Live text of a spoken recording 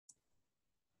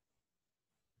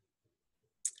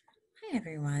Hi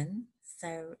everyone.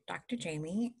 So Dr.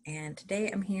 Jamie, and today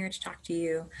I'm here to talk to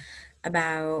you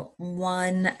about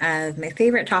one of my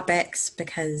favorite topics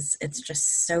because it's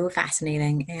just so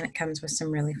fascinating and it comes with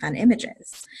some really fun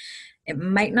images. It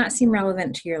might not seem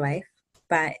relevant to your life,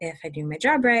 but if I do my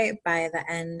job right, by the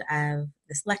end of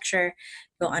this lecture,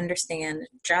 you'll understand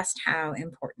just how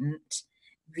important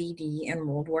VD in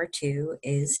World War II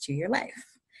is to your life.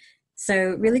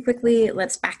 So really quickly,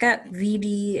 let's back up.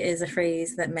 VD is a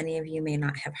phrase that many of you may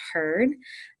not have heard.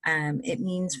 It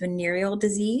means venereal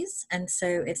disease, and so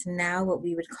it's now what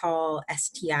we would call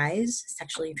STIs,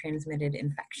 sexually transmitted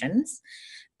infections.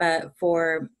 But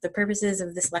for the purposes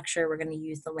of this lecture, we're going to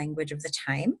use the language of the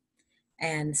time.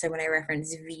 And so when I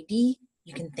reference VD,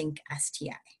 you can think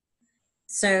STI.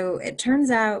 So it turns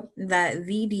out that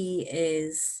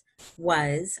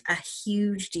was a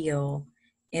huge deal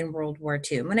in World War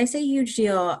II. And when I say huge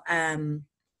deal, I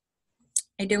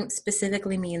don't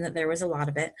specifically mean that there was a lot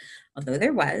of it, although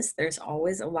there's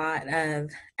always a lot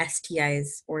of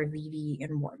STIs or VD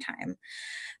in wartime.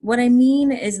 What I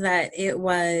mean is that it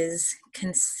was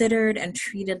considered and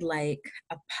treated like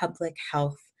a public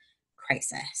health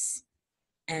crisis.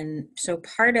 And so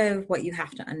part of what you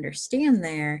have to understand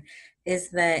there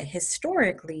is that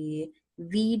historically,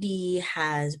 VD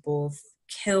has both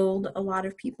killed a lot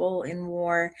of people in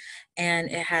war and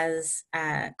it has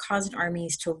caused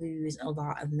armies to lose a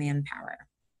lot of manpower.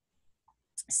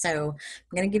 So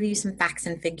I'm going to give you some facts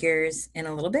and figures in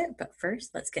a little bit, but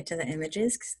first let's get to the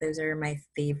images because those are my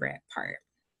favorite part.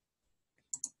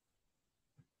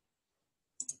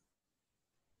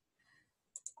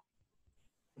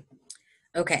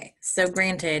 Okay, so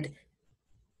granted,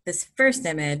 this first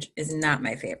image is not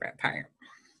my favorite part.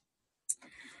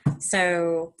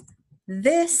 So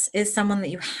this is someone that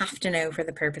you have to know for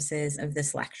the purposes of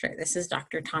this lecture. This is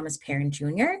Dr. Thomas Perrin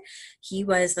Jr. He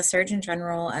was the Surgeon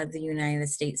General of the United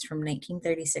States from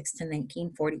 1936 to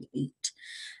 1948.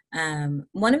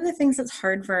 One of the things that's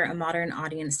hard for a modern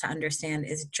audience to understand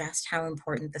is just how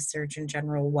important the Surgeon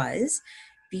General was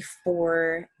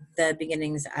before the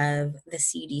beginnings of the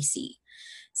CDC.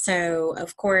 So,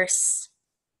 of course,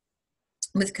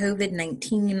 with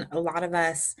COVID-19, a lot of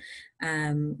us,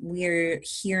 we're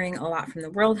hearing a lot from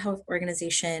the World Health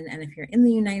Organization, and if you're in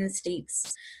the United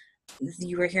States,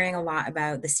 you were hearing a lot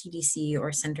about the CDC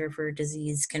or Center for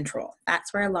Disease Control.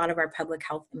 That's where a lot of our public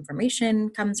health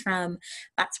information comes from.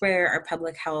 That's where our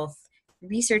public health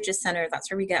research is centered. That's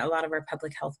where we get a lot of our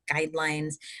public health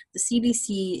guidelines. The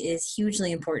CDC is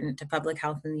hugely important to public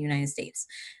health in the United States.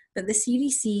 But the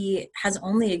CDC has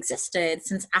only existed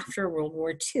since after World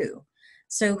War II.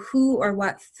 So who or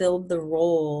what filled the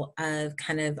role of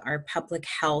kind of our public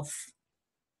health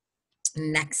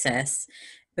nexus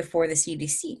before the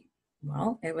CDC?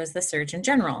 Well, it was the Surgeon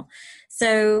General.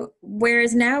 So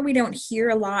whereas now we don't hear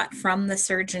a lot from the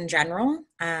Surgeon General,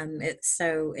 it's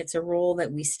a role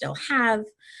that we still have,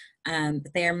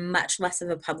 but they are much less of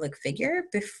a public figure.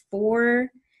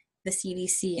 Before the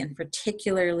CDC, and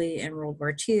particularly in World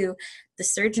War II, the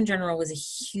Surgeon General was a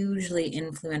hugely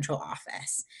influential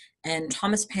office. And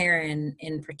Thomas Perrin,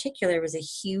 in particular, was a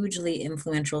hugely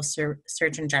influential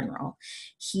Surgeon General.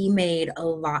 He made a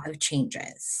lot of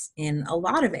changes in a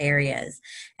lot of areas,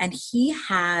 and he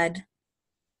had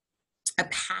a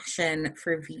passion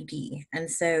for VD. And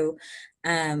so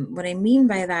what I mean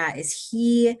by that is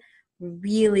he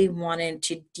really wanted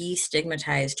to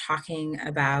destigmatize talking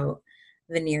about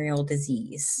venereal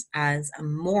disease as a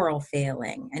moral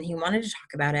failing, and he wanted to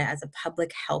talk about it as a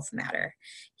public health matter.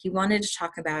 He wanted to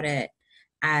talk about it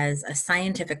as a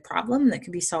scientific problem that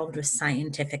could be solved with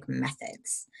scientific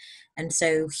methods. And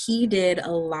so he did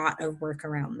a lot of work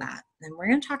around that. And we're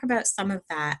going to talk about some of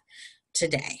that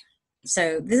today.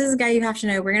 So this is a guy you have to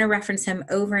know. We're going to reference him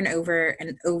over and over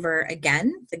and over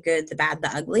again, the good, the bad,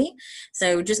 the ugly.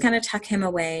 So just kind of tuck him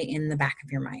away in the back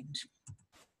of your mind.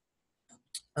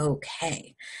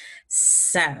 Okay,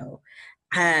 so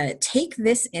take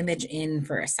this image in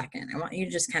for a second. I want you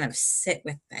to just kind of sit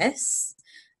with this.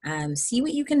 See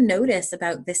what you can notice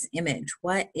about this image.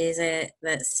 What is it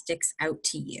that sticks out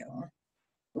to you?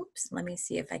 Oops, let me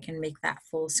see if I can make that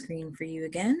full screen for you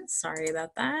again. Sorry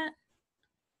about that.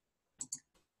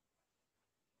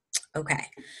 Okay,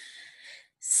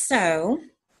 so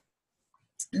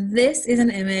this is an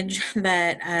image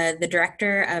that the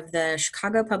director of the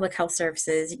Chicago Public Health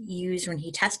Services used when he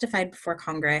testified before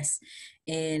Congress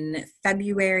in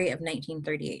February of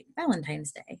 1938,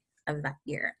 Valentine's Day of that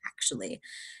year, actually.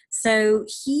 So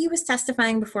he was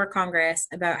testifying before Congress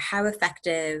about how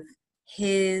effective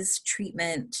his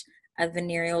treatment of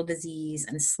venereal disease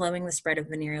and slowing the spread of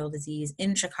venereal disease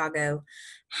in Chicago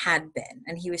had been.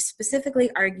 And he was specifically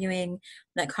arguing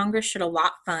that Congress should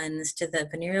allot funds to the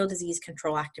Venereal Disease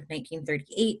Control Act of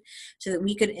 1938 so that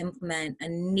we could implement a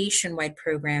nationwide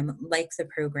program like the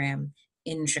program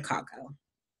in Chicago.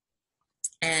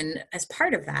 And as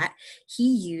part of that, he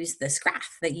used this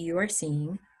graph that you are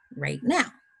seeing right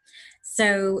now.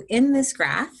 So in this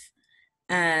graph,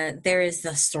 there is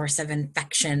the source of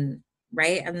infection,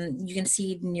 right? And you can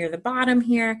see near the bottom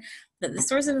here that the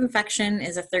source of infection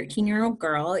is a 13-year-old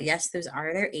girl. Yes, those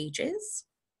are their ages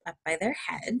up by their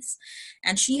heads.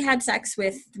 And she had sex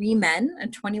with 3 men, a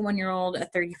 21-year-old, a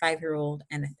 35-year-old,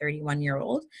 and a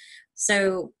 31-year-old.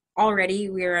 So already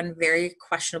we are on very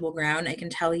questionable ground. I can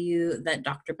tell you that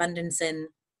Dr. Bundenson,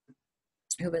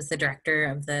 who was the director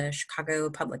of the Chicago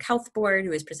Public Health Board,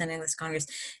 who was presenting this Congress,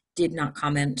 did not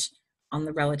comment on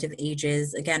the relative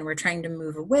ages. Again, we're trying to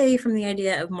move away from the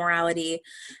idea of morality.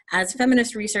 As a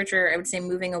feminist researcher, I would say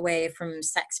moving away from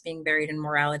sex being buried in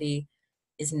morality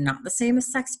is not the same as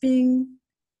sex being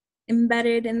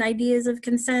embedded in ideas of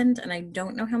consent. And I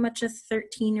don't know how much a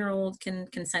 13-year-old can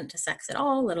consent to sex at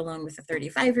all, let alone with a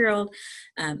 35-year-old.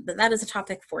 But that is a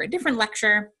topic for a different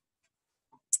lecture.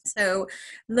 So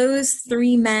those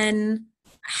 3 men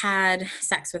had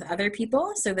sex with other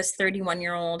people. So this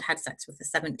 31-year-old had sex with a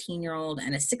 17-year-old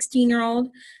and a 16-year-old.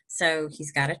 So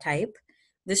he's got a type.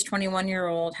 This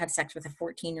 21-year-old had sex with a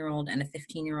 14-year-old and a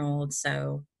 15-year-old.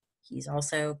 So he's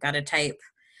also got a type.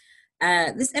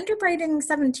 This interbreeding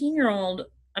 17-year-old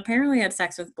apparently had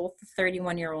sex with both the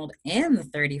 31-year-old and the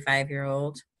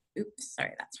 35-year-old. Oops,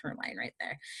 sorry, that's her line right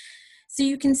there. So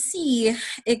you can see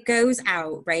it goes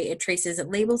out, right? It traces, it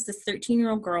labels this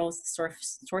 13-year-old girl as the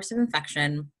source of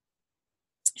infection.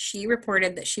 She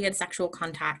reported that she had sexual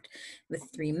contact with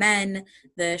 3 men.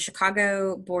 The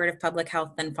Chicago Board of Public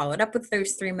Health then followed up with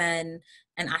those 3 men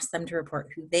and asked them to report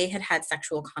who they had had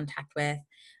sexual contact with.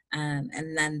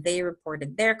 And then they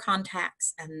reported their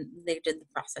contacts and they did the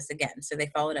process again. So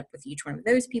they followed up with each one of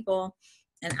those people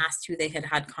and asked who they had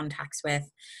had contacts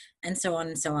with, and so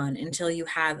on until you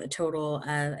have a total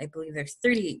of, I believe there's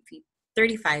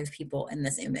 35 people in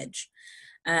this image.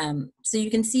 So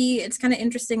you can see it's kind of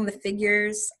interesting, the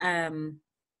figures. In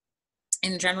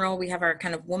general, we have our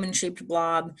kind of woman-shaped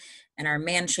blob and our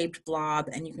man-shaped blob,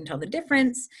 and you can tell the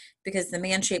difference because the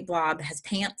man-shaped blob has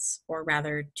pants, or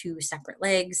rather 2 separate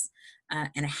legs,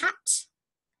 and a hat.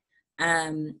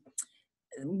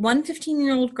 One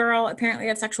 15-year-old girl apparently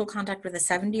had sexual contact with a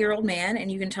 70-year-old man,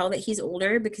 and you can tell that he's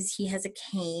older because he has a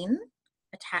cane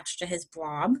attached to his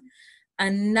blob.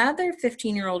 Another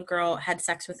 15-year-old girl had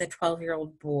sex with a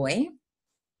 12-year-old boy.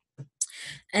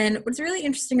 And what's really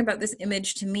interesting about this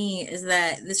image to me is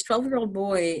that this 12-year-old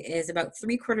boy is about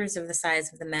 3/4 of the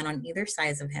size of the men on either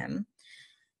side of him.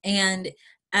 And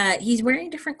he's wearing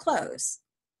different clothes,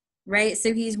 right?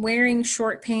 So he's wearing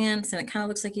short pants, and it kind of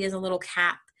looks like he has a little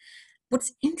cap.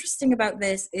 What's interesting about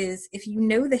this is if you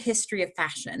know the history of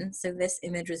fashion, so this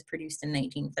image was produced in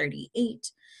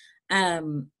 1938,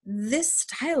 this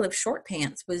style of short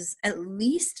pants was at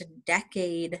least a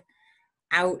decade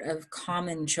out of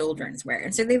common children's wear.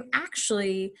 And so they've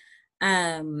actually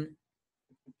gone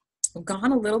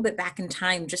a little bit back in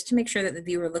time just to make sure that the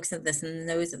viewer looks at this and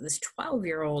knows that this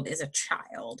 12-year-old is a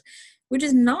child, which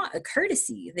is not a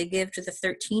courtesy they give to the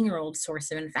 13-year-old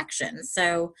source of infection.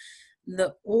 So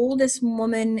the oldest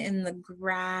woman in the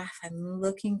graph, I'm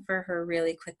looking for her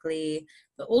really quickly.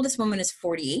 The oldest woman is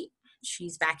 48.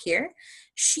 She's back here.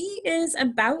 She is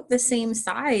about the same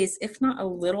size, if not a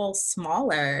little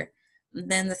smaller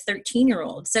than the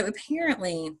 13-year-old. So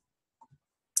apparently,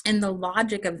 in the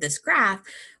logic of this graph,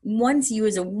 once you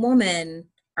as a woman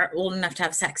are old enough to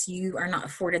have sex, you are not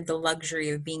afforded the luxury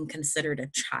of being considered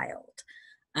a child.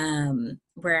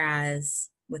 Whereas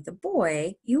with a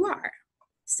boy, you are.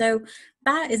 So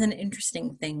that is an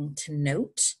interesting thing to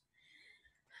note.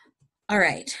 All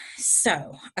right,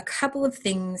 so a couple of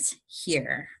things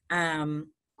here.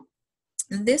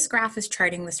 This graph is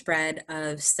charting the spread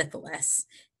of syphilis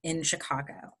in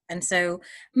Chicago. And so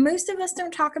most of us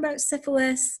don't talk about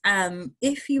syphilis.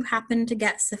 If you happen to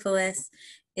get syphilis,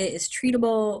 it is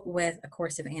treatable with a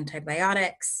course of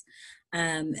antibiotics.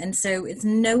 And so it's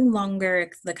no longer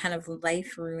the kind of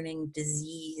life-ruining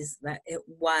disease that it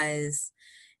was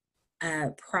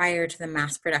prior to the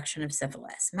mass production of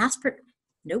syphilis. Mass production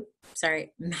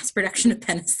of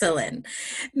penicillin.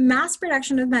 Mass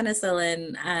production of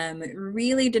penicillin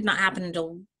really did not happen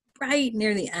until right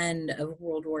near the end of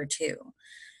World War II.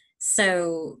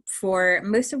 So for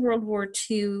most of World War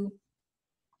II,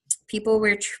 People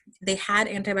were, they had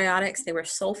antibiotics. They were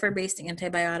sulfur-based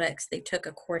antibiotics. They took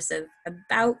a course of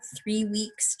about 3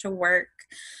 weeks to work.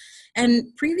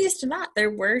 And previous to that, there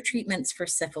were treatments for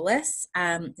syphilis.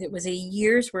 It was a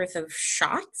year's worth of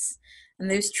shots,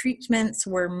 and those treatments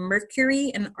were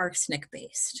mercury and arsenic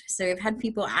based. So I've had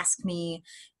people ask me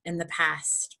in the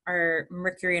past, are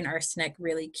mercury and arsenic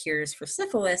really cures for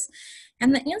syphilis?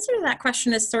 And the answer to that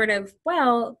question is sort of,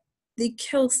 well, they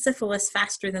kill syphilis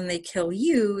faster than they kill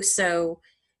you, so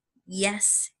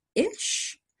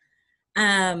yes-ish.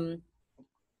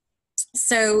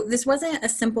 So this wasn't a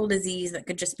simple disease that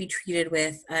could just be treated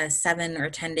with a 7 or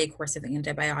 10-day course of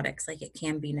antibiotics like it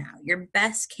can be now. Your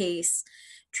best case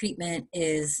treatment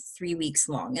is 3 weeks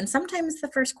long. And sometimes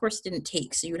the first course didn't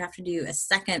take, so you would have to do a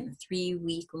second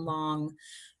 3-week long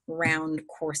round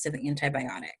course of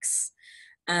antibiotics.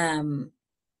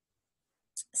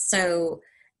 So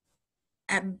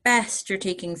at best, you're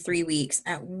taking 3 weeks.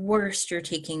 At worst, you're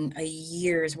taking a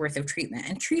year's worth of treatment.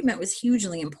 And treatment was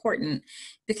hugely important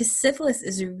because syphilis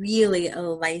is really a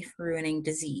life-ruining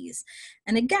disease.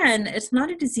 And again, it's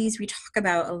not a disease we talk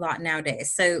about a lot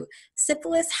nowadays. So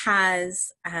syphilis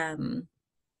has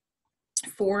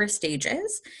 4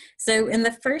 stages. So in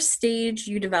the first stage,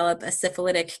 you develop a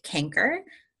syphilitic canker,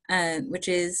 which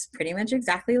is pretty much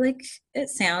exactly like it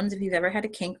sounds. If you've ever had a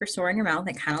kink or sore in your mouth,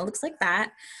 it kind of looks like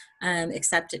that.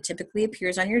 Except it typically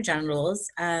appears on your genitals.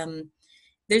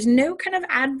 There's no kind of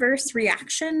adverse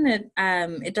reaction.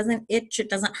 It doesn't itch,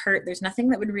 it doesn't hurt. There's nothing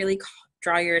that would really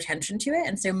draw your attention to it.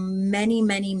 And so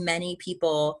many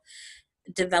people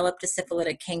developed a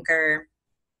syphilitic canker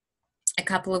a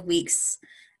couple of weeks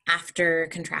after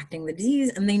contracting the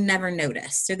disease, and they never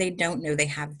notice. So they don't know they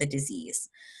have the disease.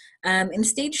 In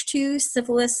stage 2,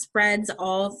 syphilis spreads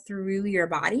all through your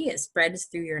body. It spreads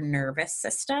through your nervous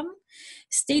system.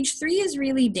 Stage 3 is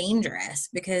really dangerous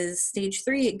because stage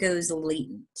 3, it goes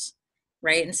latent,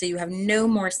 right? And so you have no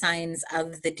more signs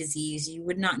of the disease. You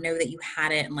would not know that you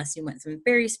had it unless you went some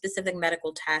very specific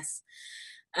medical tests.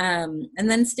 And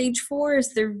then stage 4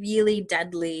 is the really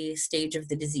deadly stage of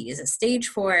the disease. At stage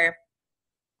 4,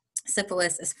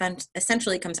 syphilis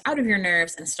essentially comes out of your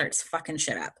nerves and starts fucking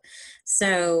shit up.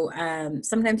 So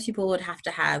sometimes people would have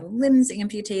to have limbs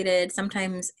amputated.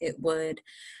 Sometimes it would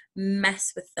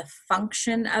mess with the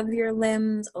function of your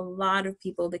limbs. A lot of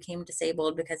people became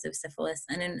disabled because of syphilis.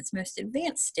 And in its most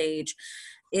advanced stage,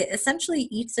 it essentially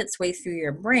eats its way through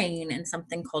your brain in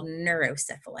something called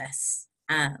neurosyphilis.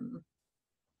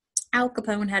 Al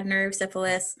Capone had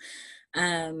neurosyphilis.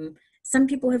 Some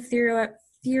people have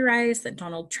theorized that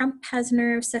Donald Trump has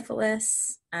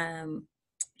neurosyphilis,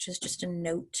 which is just a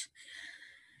note.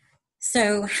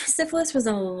 So syphilis was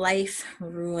a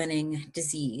life-ruining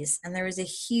disease, and there was a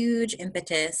huge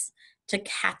impetus to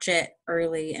catch it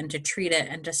early and to treat it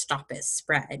and to stop its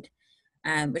spread,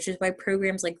 which is why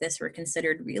programs like this were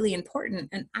considered really important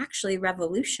and actually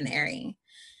revolutionary.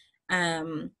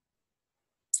 And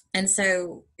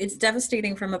so it's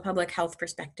devastating from a public health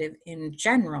perspective in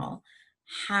general.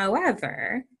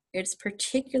 However, it's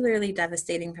particularly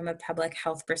devastating from a public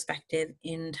health perspective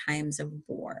in times of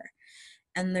war.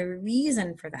 And the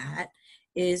reason for that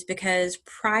is because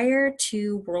prior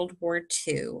to World War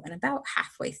II, and about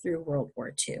halfway through World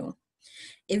War II,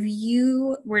 if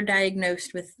you were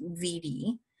diagnosed with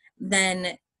VD,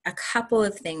 then a couple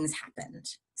of things happened.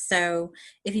 So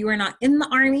if you were not in the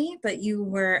Army, but you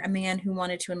were a man who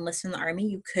wanted to enlist in the Army,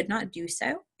 you could not do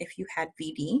so if you had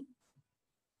VD.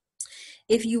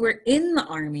 If you were in the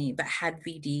Army but had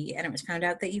VD and it was found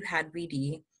out that you had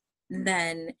VD,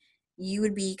 then you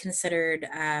would be considered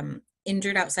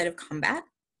injured outside of combat.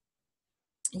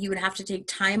 You would have to take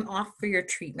time off for your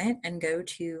treatment and go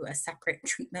to a separate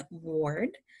treatment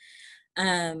ward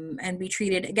and be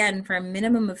treated again for a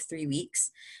minimum of 3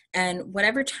 weeks. And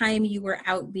whatever time you were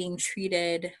out being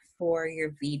treated for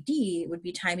your VD would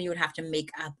be time you would have to make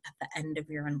up at the end of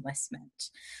your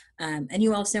enlistment. And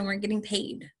you also weren't getting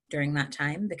paid during that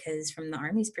time because from the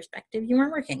Army's perspective, you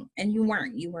weren't working, and you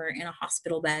weren't. You were in a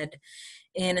hospital bed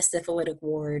in a syphilitic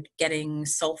ward getting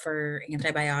sulfur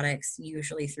antibiotics,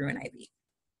 usually through an IV.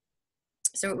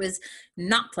 So it was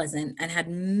not pleasant and had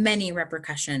many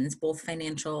repercussions, both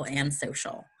financial and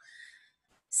social.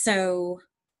 So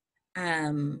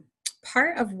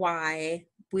part of why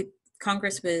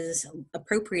Congress was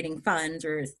appropriating funds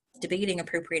or debating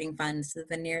appropriating funds to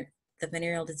the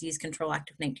Venereal Disease Control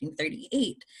Act of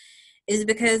 1938 is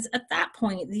because at that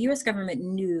point, the US government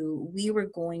knew we were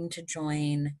going to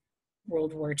join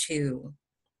World War II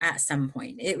at some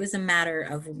point. It was a matter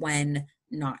of when,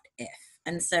 not if.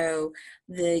 And so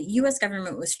the US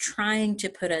government was trying to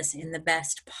put us in the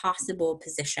best possible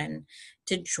position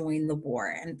to join the war.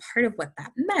 And part of what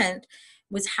that meant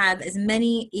was have as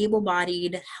many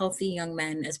able-bodied, healthy young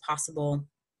men as possible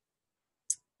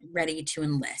ready to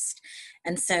enlist.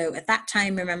 And so at that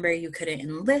time, remember, you couldn't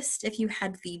enlist if you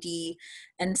had VD.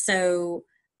 And so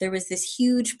there was this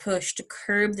huge push to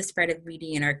curb the spread of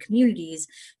VD in our communities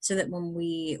so that when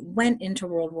we went into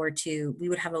World War II, we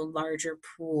would have a larger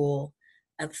pool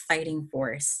of fighting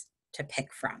force to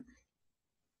pick from.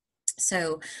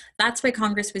 So that's why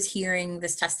Congress was hearing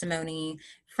this testimony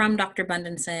from Dr.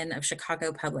 Bundenson of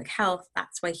Chicago Public Health.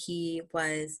 That's why he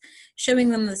was showing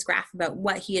them this graph about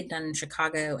what he had done in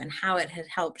Chicago and how it had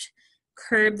helped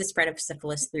curb the spread of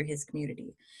syphilis through his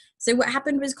community. So what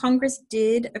happened was Congress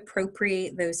did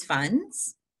appropriate those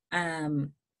funds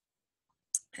in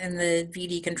the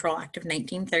VD Control Act of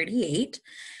 1938.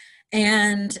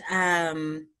 And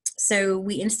so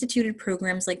we instituted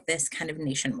programs like this kind of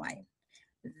nationwide.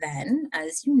 Then,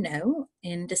 as you know,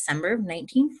 in December of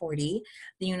 1940,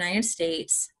 the United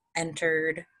States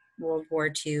entered World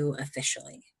War II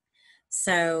officially.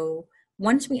 So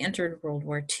once we entered World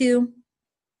War II,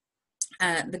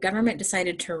 the government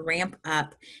decided to ramp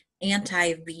up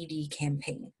anti-VD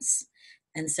campaigns.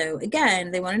 And so again,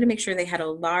 they wanted to make sure they had a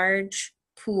large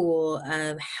pool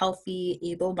of healthy,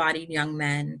 able-bodied young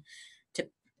men to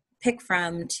pick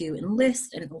from to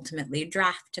enlist and ultimately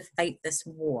draft to fight this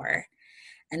war.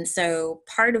 And so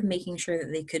part of making sure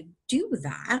that they could do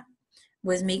that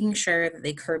was making sure that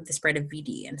they curbed the spread of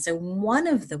VD. And so one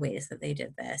of the ways that they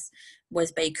did this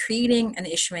was by creating and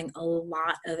issuing a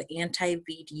lot of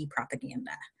anti-VD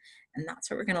propaganda. And that's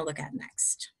what we're going to look at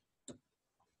next.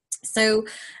 So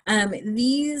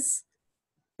these,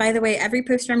 by the way, every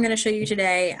poster I'm going to show you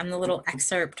today and the little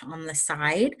excerpt on the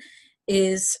side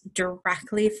is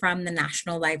directly from the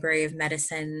National Library of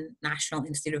Medicine, National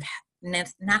Institute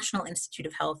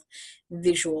of Health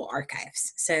visual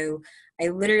archives. So I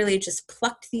literally just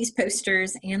plucked these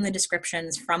posters and the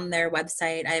descriptions from their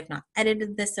website. I have not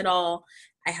edited this at all.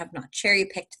 I have not cherry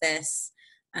picked this.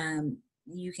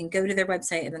 You can go to their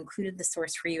website. I've included the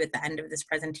source for you at the end of this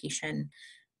presentation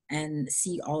and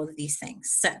see all of these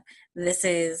things. So this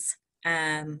is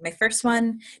my first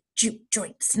one, juke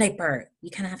joint sniper. You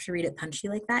kind of have to read it punchy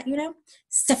like that, you know?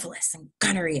 Syphilis and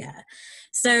gonorrhea.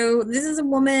 So this is a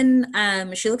woman,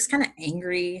 she looks kind of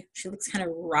angry. She looks kind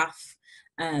of rough.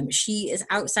 She is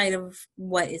outside of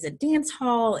what is a dance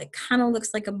hall. It kind of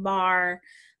looks like a bar.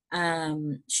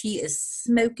 She is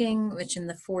smoking, which in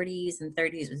the 40s and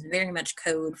 30s was very much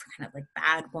code for kind of like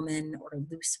bad woman or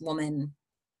loose woman.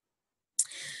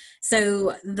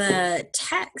 So the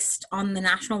text on the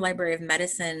National Library of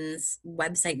Medicine's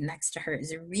website next to her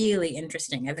is really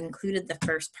interesting. I've included the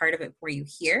first part of it for you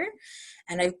here,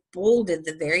 and I've bolded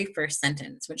the very first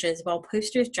sentence, which is, while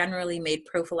posters generally made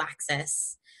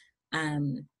prophylaxis,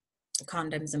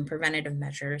 condoms and preventative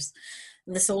measures,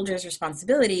 the soldiers'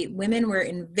 responsibility, women were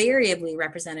invariably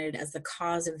represented as the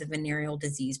cause of the venereal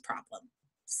disease problem.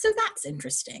 So that's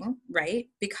interesting, right?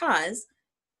 Because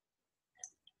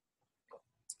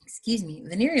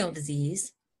venereal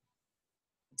disease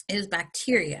is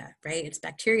bacteria, right? It's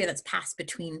bacteria that's passed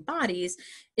between bodies.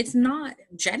 It's not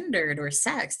gendered or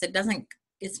sexed.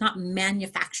 It's not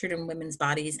manufactured in women's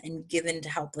bodies and given to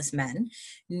helpless men,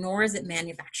 nor is it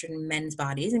manufactured in men's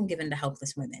bodies and given to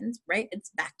helpless women, right?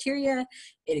 It's bacteria.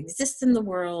 It exists in the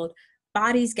world.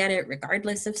 Bodies get it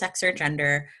regardless of sex or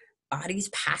gender. Bodies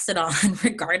pass it on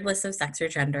regardless of sex or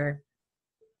gender.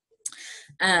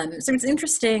 So it's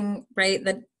interesting, right,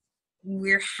 that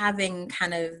we're having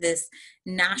kind of this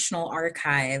national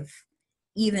archive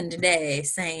even today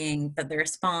saying that the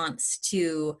response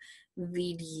to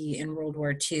VD in World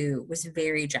War II was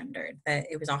very gendered, that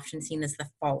it was often seen as the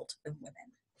fault of women.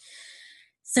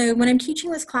 So when I'm teaching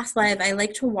this class live, I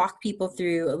like to walk people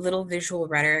through a little visual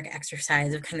rhetoric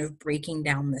exercise of kind of breaking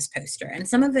down this poster. And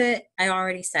some of it, I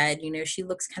already said, you know, she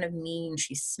looks kind of mean.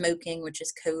 She's smoking, which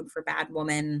is code for bad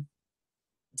woman.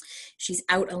 She's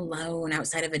out alone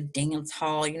outside of a dance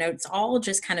hall. You know, it's all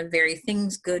just kind of very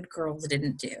things good girls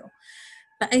didn't do.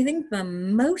 But I think the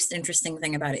most interesting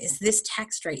thing about it is this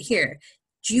text right here,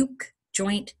 juke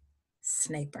joint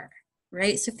sniper,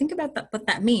 right? So think about what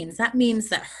that means. That means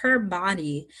that her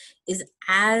body is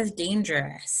as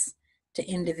dangerous to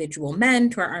individual men,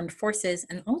 to our armed forces,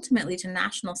 and ultimately to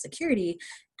national security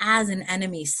as an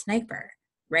enemy sniper,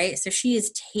 right? So she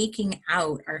is taking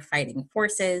out our fighting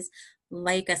forces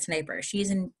like a sniper.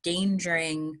 She's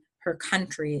endangering her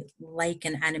country like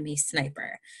an enemy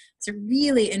sniper. It's a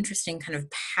really interesting kind of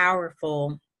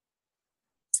powerful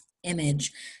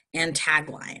image and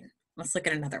tagline. Let's look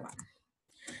at another one.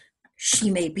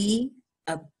 She may be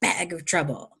a bag of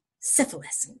trouble,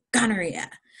 syphilis,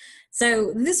 gonorrhea.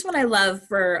 So this one I love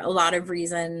for a lot of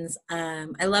reasons.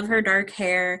 I love her dark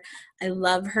hair. I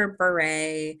love her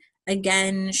beret.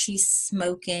 Again, she's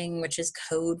smoking, which is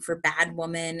code for bad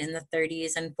woman in the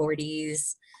 30s and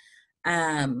 40s.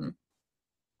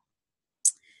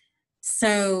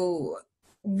 So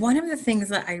one of the things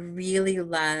that I really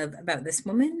love about this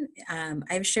woman,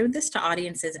 I've showed this to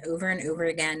audiences over and over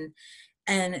again,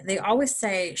 and they always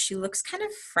say she looks kind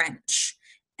of French.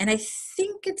 And I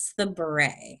think it's the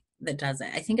beret that does it.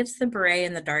 I think it's the beret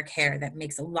and the dark hair that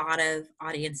makes a lot of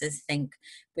audiences think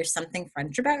there's something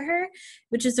French about her,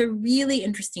 which is a really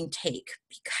interesting take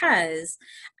because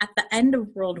at the end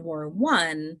of World War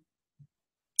I,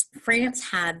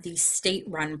 France had these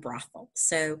state-run brothels.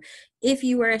 So if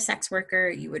you were a sex worker,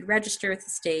 you would register with the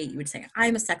state. You would say,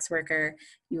 I'm a sex worker.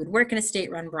 You would work in a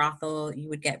state-run brothel. You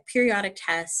would get periodic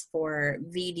tests for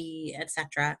VD,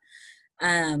 etc.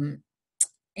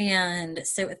 And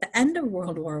so at the end of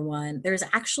World War I, there was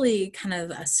actually kind of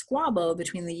a squabble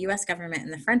between the US government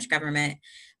and the French government.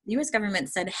 The US government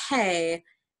said, hey,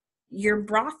 your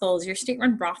brothels, your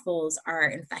state-run brothels are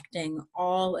infecting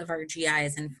all of our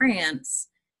GIs in France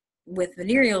with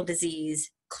venereal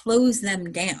disease. Close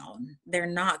them down. They're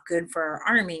not good for our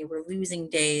army. We're losing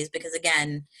days because,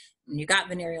 again, when you got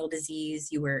venereal disease,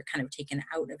 you were kind of taken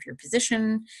out of your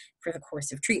position for the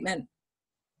course of treatment.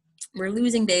 We're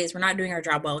losing days. We're not doing our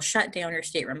job well. Shut down your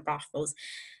state-run brothels.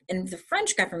 And the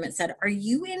French government said, are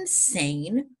you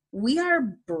insane? We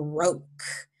are broke.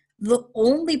 The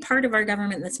only part of our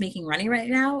government that's making money right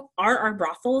now are our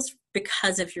brothels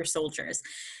because of your soldiers.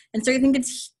 And so I think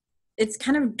it's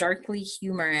kind of darkly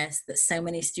humorous that so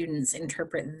many students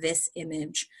interpret this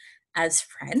image as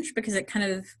French because it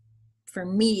kind of, for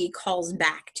me, calls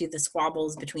back to the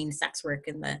squabbles between sex work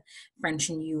and the French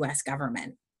and US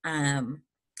government.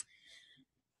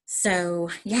 So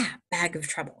yeah, bag of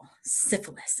trouble,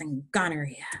 syphilis and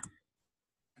gonorrhea.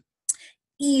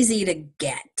 Easy to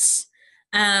get.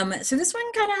 So this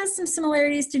one kind of has some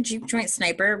similarities to juke joint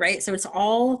sniper, right? So it's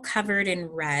all covered in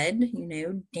red,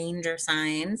 danger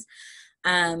signs.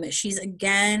 She's,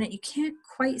 again, you can't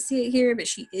quite see it here, but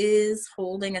she is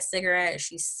holding a cigarette.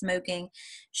 She's smoking.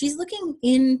 She's looking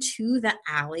into the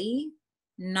alley,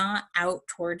 not out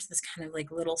towards this kind of like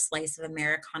little slice of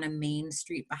Americana Main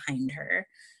Street behind her,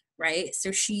 right?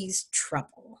 So she's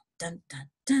trouble. Dun, dun,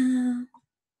 dun.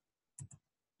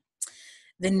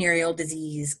 Venereal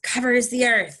disease covers the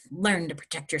earth. Learn to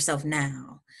protect yourself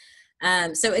now.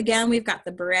 So again, we've got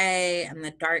the beret and the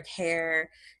dark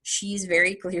hair. She's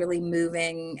very clearly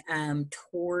moving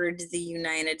towards the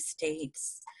United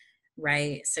States,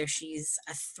 right? So she's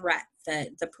a threat.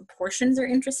 The proportions are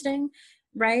interesting,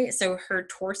 right? So her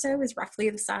torso is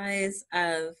roughly the size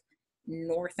of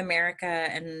North America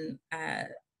and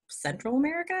Central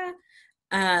America.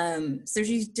 So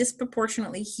she's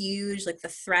disproportionately huge, like the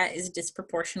threat is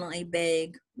disproportionately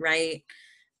big, right?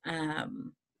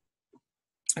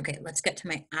 Okay, let's get to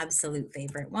my absolute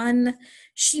favorite one.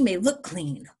 She may look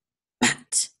clean,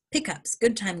 but pickups,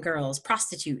 good time girls,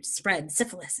 prostitutes, spread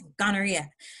syphilis and gonorrhea.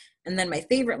 And then my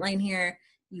favorite line here,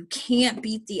 you can't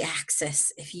beat the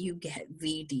Axis if you get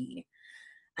VD.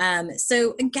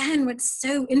 So again, what's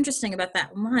so interesting about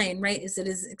that line, right, is it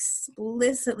is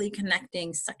explicitly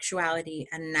connecting sexuality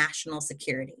and national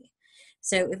security.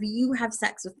 So if you have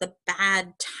sex with the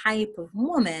bad type of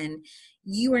woman,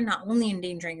 you are not only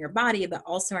endangering your body, but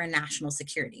also our national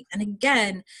security. And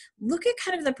again, look at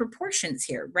kind of the proportions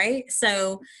here, right?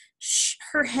 So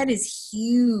her head is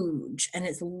huge and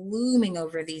it's looming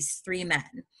over these three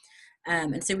men.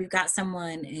 And so we've got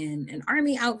someone in an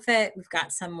army outfit, we've got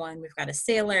a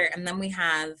sailor, and then we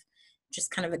have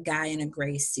just kind of a guy in a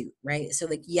gray suit, right? So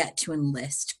like yet to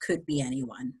enlist, could be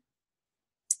anyone.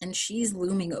 And she's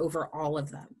looming over all of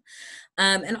them.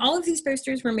 And all of these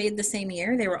posters were made the same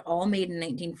year. They were all made in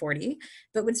 1940.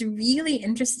 But what's really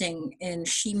interesting in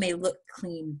She May Look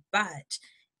Clean But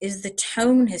is the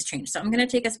tone has changed. So I'm going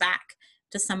to take us back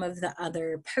to some of the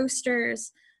other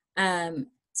posters.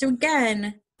 So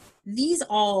again, these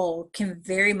all can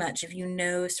very much, if you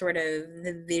know sort of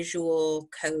the visual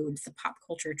codes, the pop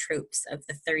culture tropes of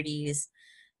the 30s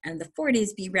and the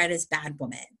 40s, be read as bad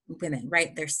women,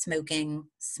 right? They're smoking,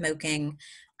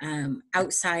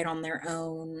 outside on their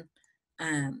own,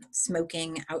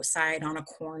 smoking outside on a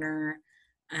corner.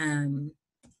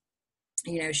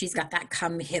 She's got that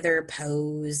come hither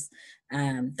pose,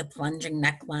 the plunging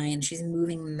neckline. She's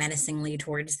moving menacingly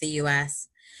towards the US.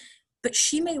 But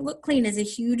She May Look Clean is a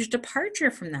huge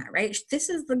departure from that, right? This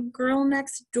is the girl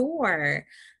next door.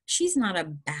 She's not a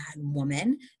bad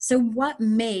woman. So what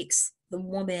makes the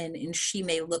woman and she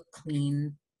may look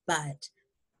clean, but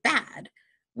bad.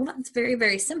 Well, that's very,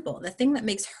 very simple. The thing that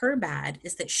makes her bad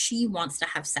is that she wants to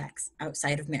have sex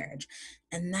outside of marriage.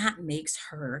 And that makes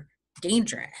her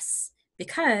dangerous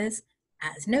because,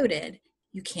 as noted,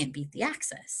 you can't beat the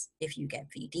axis if you get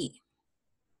VD.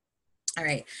 All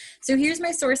right, so here's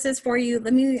my sources for you.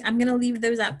 I'm gonna leave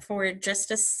those up for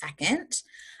just a second.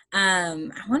 I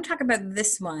want to talk about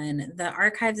this one, the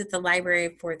archives at the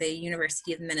library for the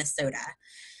University of Minnesota.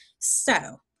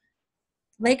 So,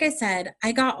 like I said,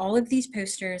 I got all of these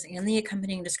posters and the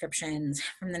accompanying descriptions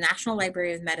from the National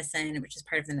Library of Medicine, which is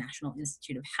part of the National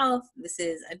Institute of Health. This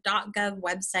is a .gov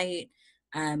website.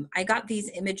 I got these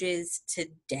images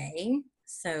today,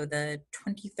 so the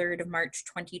 23rd of March,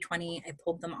 2020. I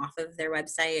pulled them off of their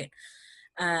website.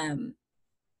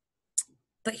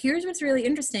 But here's what's really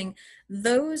interesting.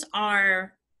 Those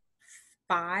are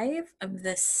 5 of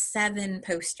the 7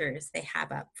 posters they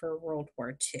have up for World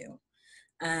War II.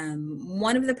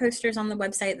 One of the posters on the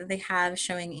website that they have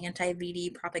showing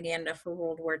anti-VD propaganda for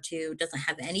World War II doesn't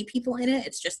have any people in it.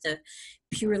 It's just a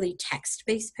purely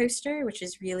text-based poster, which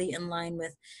is really in line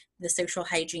with the social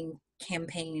hygiene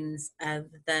campaigns of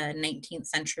the 19th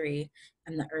century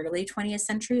and the early 20th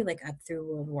century, like up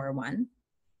through World War I.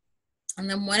 And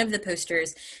then one of the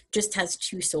posters just has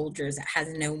 2 soldiers. It has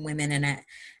no women in it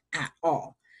at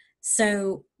all.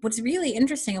 So what's really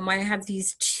interesting and why I have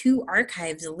these 2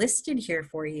 archives listed here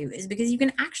for you is because you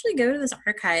can actually go to this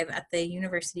archive at the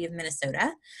University of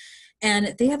Minnesota,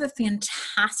 and they have a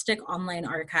fantastic online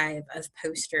archive of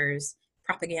posters,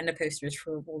 propaganda posters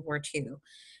for World War II.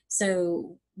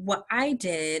 So what I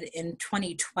did in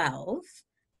 2012,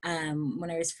 when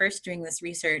I was first doing this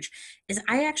research, is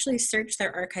I actually searched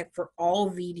their archive for all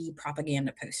VD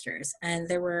propaganda posters, and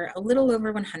there were a little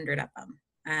over 100 of them.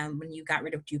 When you got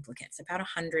rid of duplicates, about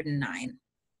 109.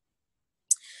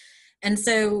 And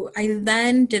so I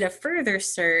then did a further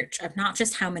search of not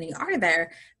just how many are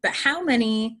there, but how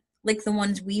many, like the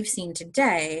ones we've seen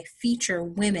today, feature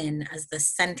women as the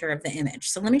center of the image.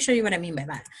 So let me show you what I mean by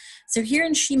that. So here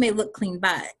in She May Look Clean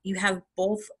But, you have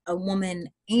both a woman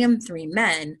and 3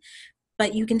 men,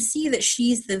 but you can see that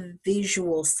she's the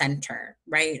visual center,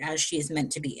 right, as she is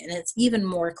meant to be. And it's even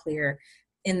more clear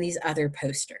in these other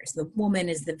posters. The woman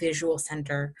is the visual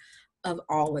center of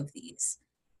all of these.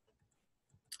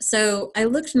 So I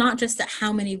looked not just at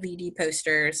how many VD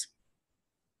posters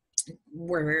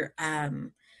were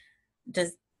in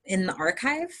the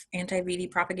archive, anti-VD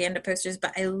propaganda posters,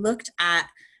 but I looked at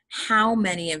how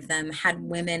many of them had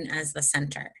women as the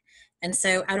center. And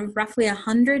so out of roughly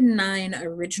 109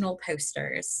 original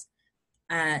posters,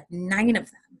 9 of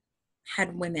them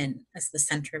had women as the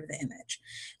center of the image.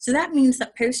 So that means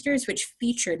that posters which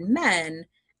featured men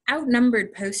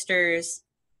outnumbered posters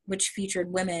which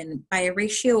featured women by a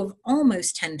ratio of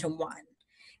almost 10 to 1.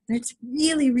 And it's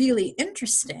really, really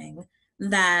interesting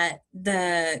that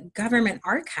the government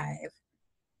archive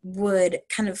would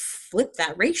kind of flip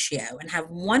that ratio and have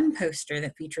 1 poster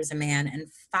that features a man and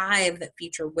 5 that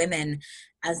feature women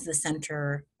as the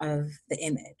center of the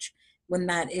image, when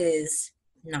that is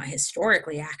not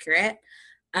historically accurate.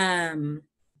 And,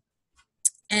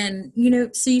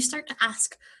 so you start to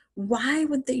ask, why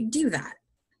would they do that?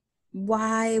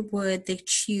 Why would they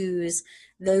choose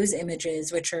those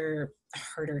images which are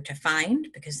harder to find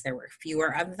because there were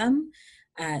fewer of them?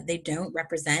 They don't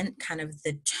represent kind of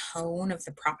the tone of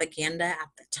the propaganda at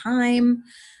the time.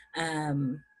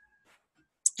 And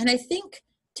I think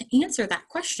to answer that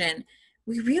question,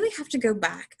 we really have to go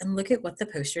back and look at what the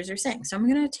posters are saying. So I'm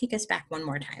going to take us back one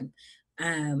more time.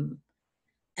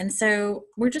 And so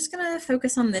we're just going to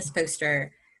focus on this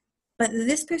poster. But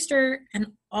this poster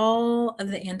and all of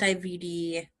the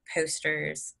anti-VD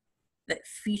posters that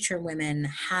feature women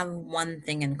have one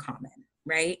thing in common,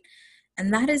 right?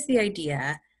 And that is the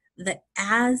idea that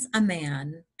as a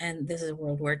man, and this is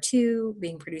World War II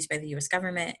being produced by the US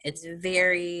government, it's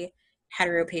very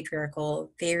heteropatriarchal,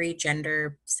 very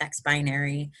gender, sex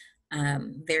binary,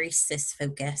 very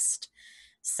cis-focused.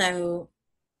 So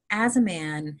as a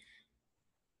man,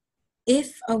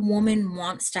 if a woman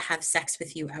wants to have sex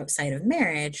with you outside of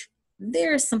marriage,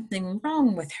 there's something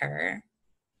wrong with her.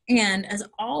 And as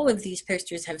all of these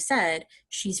posters have said,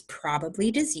 she's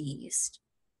probably diseased.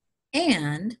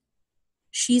 And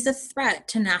she's a threat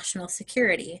to national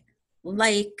security,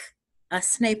 like a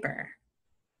sniper,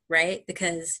 right?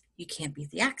 Because you can't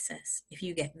beat the Axis if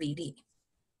you get VD.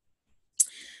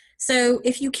 So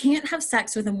if you can't have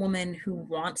sex with a woman who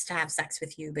wants to have sex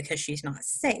with you because she's not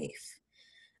safe,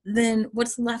 then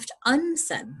what's left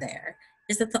unsaid there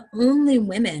is that the only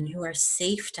women who are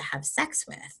safe to have sex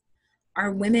with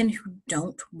are women who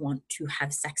don't want to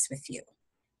have sex with you.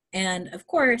 And of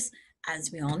course,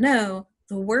 as we all know,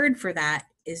 the word for that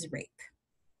is rape.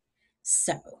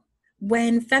 So,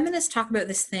 when feminists talk about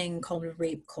this thing called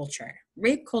rape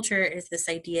culture is this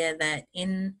idea that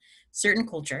in certain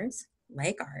cultures,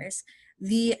 like ours,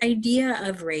 the idea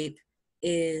of rape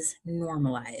is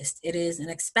normalized. It is an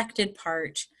expected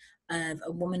part of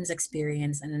a woman's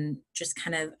experience and just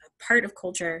kind of a part of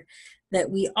culture that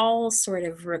we all sort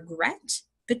of regret,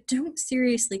 but don't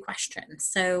seriously question.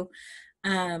 So,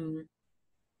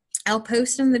 I'll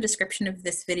post in the description of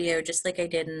this video, just like I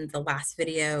did in the last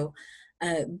video,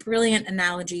 a brilliant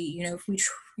analogy. You know,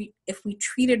 if we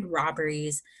treated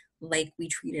robberies like we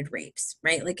treated rapes,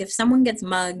 right? Like if someone gets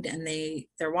mugged and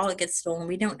their wallet gets stolen,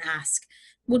 we don't ask,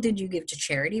 well, did you give to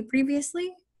charity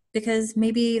previously? Because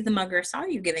maybe the mugger saw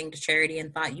you giving to charity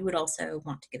and thought you would also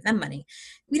want to give them money.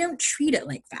 We don't treat it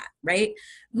like that, right?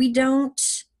 We don't,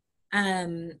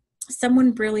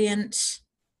 someone brilliant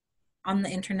on the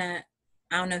internet,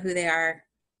 I don't know who they are,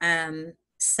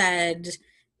 said,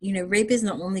 you know, rape is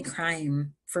the only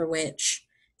crime for which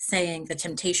saying the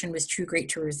temptation was too great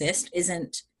to resist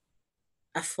isn't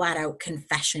a flat out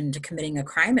confession to committing a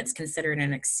crime. It's considered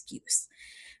an excuse,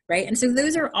 right? And so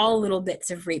those are all little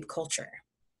bits of rape culture.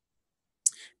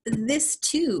 This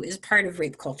too is part of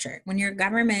rape culture. When your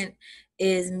government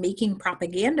is making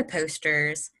propaganda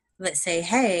posters that say,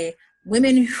 hey,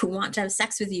 women who want to have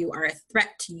sex with you are a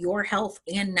threat to your health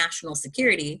and national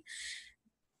security.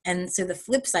 And so the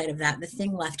flip side of that, the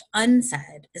thing left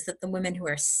unsaid, is that the women who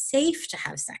are safe to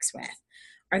have sex with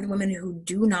are the women who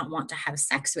do not want to have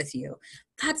sex with you.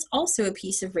 That's also a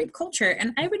piece of rape culture.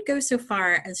 And I would go so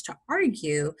far as to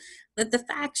argue that the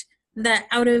fact that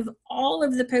out of all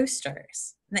of the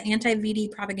posters, the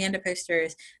anti-VD propaganda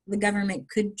posters, the government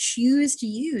could choose to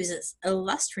use as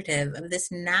illustrative of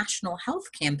this national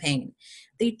health campaign.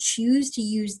 They choose to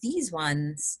use these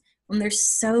ones when there's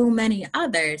so many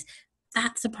others.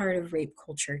 That's a part of rape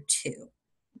culture too,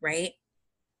 right?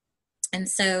 And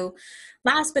so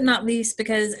last but not least,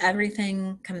 because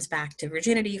everything comes back to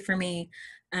virginity for me,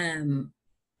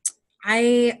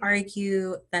 I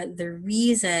argue that the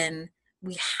reason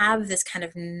we have this kind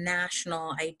of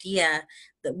national idea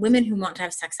that women who want to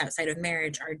have sex outside of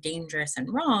marriage are dangerous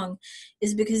and wrong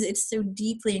is because it's so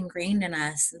deeply ingrained in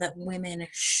us that women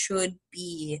should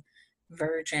be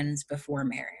virgins before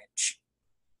marriage.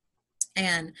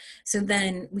 And so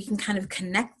then we can kind of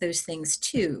connect those things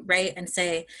too, right? And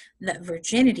say that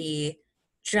virginity,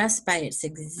 just by its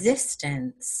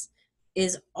existence,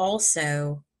 is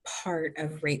also part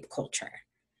of rape culture,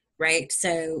 right?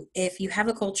 So if you have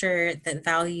a culture that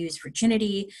values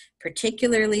virginity,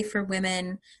 particularly for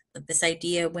women, that this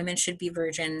idea women should be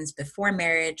virgins before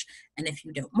marriage, and if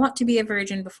you don't want to be a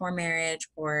virgin before marriage,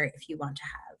 or if you want to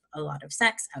have a lot of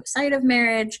sex outside of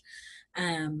marriage,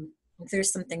 if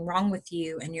there's something wrong with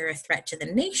you and you're a threat to the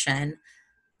nation,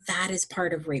 that is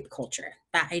part of rape culture.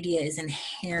 That idea is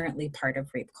inherently part of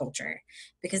rape culture,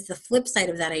 because the flip side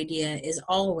of that idea is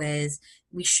always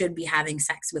we should be having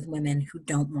sex with women who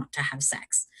don't want to have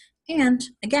sex. And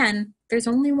again, there's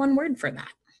only one word for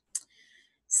that.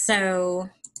 So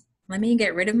let me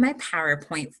get rid of my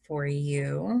PowerPoint for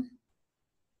you.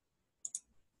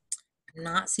 I'm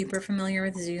not super familiar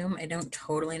with Zoom. I don't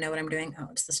totally know what I'm doing. Oh,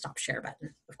 it's the stop share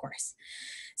button, of course.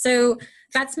 So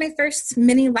that's my first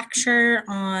mini lecture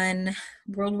on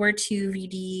World War II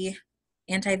VD,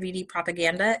 anti-VD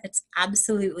propaganda. It's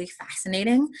absolutely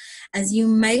fascinating. As you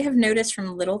might have noticed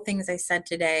from little things I said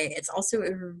today, it's also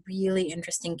a really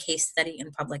interesting case study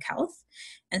in public health.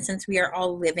 And since we are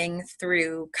all living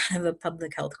through kind of a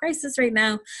public health crisis right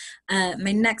now,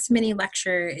 my next mini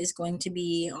lecture is going to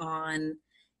be on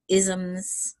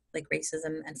isms like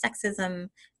racism and sexism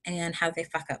and how they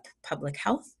fuck up public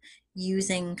health,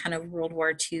 using kind of World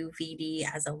War II VD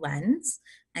as a lens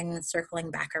and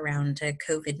circling back around to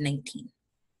COVID-19.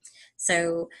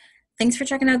 So thanks for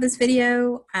checking out this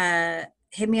video.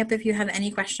 Hit me up if you have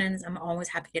any questions. I'm always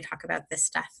happy to talk about this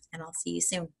stuff, and I'll see you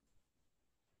soon.